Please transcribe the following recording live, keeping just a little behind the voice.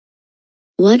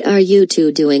What are you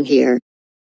two doing here?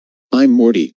 I'm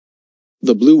Morty.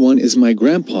 The blue one is my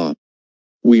grandpa.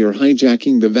 We are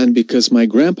hijacking the van because my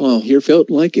grandpa here felt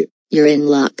like it. You're in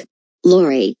luck.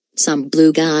 Lori, some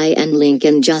blue guy and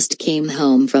Lincoln just came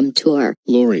home from tour.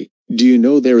 Lori, do you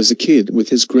know there is a kid with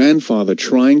his grandfather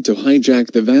trying to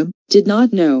hijack the van? Did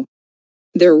not know.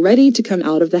 They're ready to come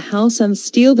out of the house and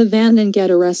steal the van and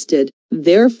get arrested,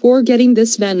 therefore getting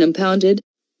this van impounded.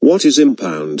 What is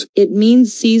impound? It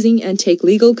means seizing and take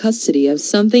legal custody of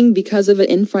something because of an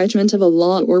infringement of a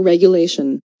law or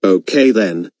regulation. Okay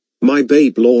then. My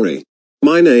babe Lori.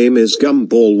 My name is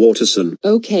Gumball Waterson.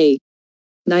 Okay.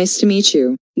 Nice to meet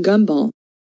you, Gumball.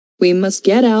 We must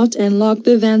get out and lock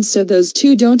the van so those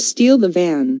two don't steal the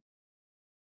van.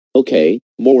 Okay,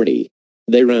 Morty.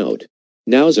 They're out.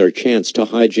 Now's our chance to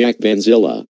hijack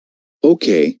Vanzilla.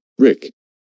 Okay, Rick.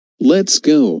 Let's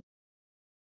go.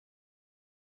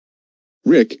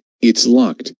 Rick, it's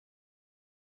locked.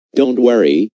 Don't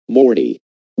worry, Morty.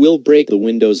 We'll break the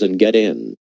windows and get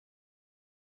in.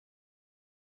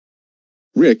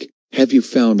 Rick, have you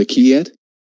found the key yet?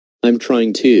 I'm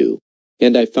trying to.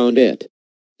 And I found it.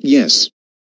 Yes.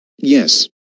 Yes.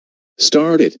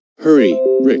 Start it. Hurry,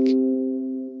 Rick.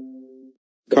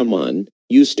 Come on,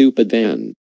 you stupid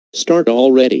van. Start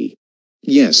already.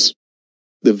 Yes.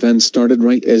 The van started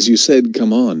right as you said,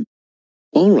 come on.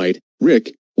 Alright,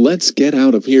 Rick, let's get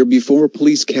out of here before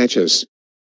police catch us.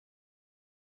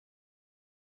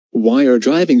 Why are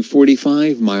driving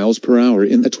 45 miles per hour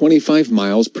in a 25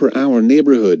 miles per hour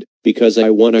neighborhood? Because I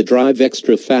wanna drive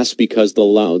extra fast because the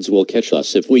louds will catch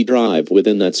us if we drive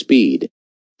within that speed.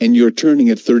 And you're turning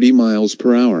at 30 miles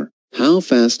per hour. How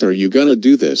fast are you gonna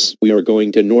do this? We are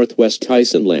going to Northwest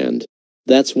Tysonland.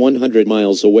 That's 100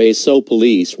 miles away so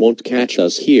police won't catch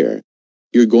us here.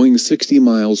 You're going 60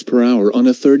 miles per hour on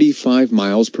a 35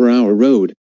 miles per hour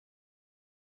road.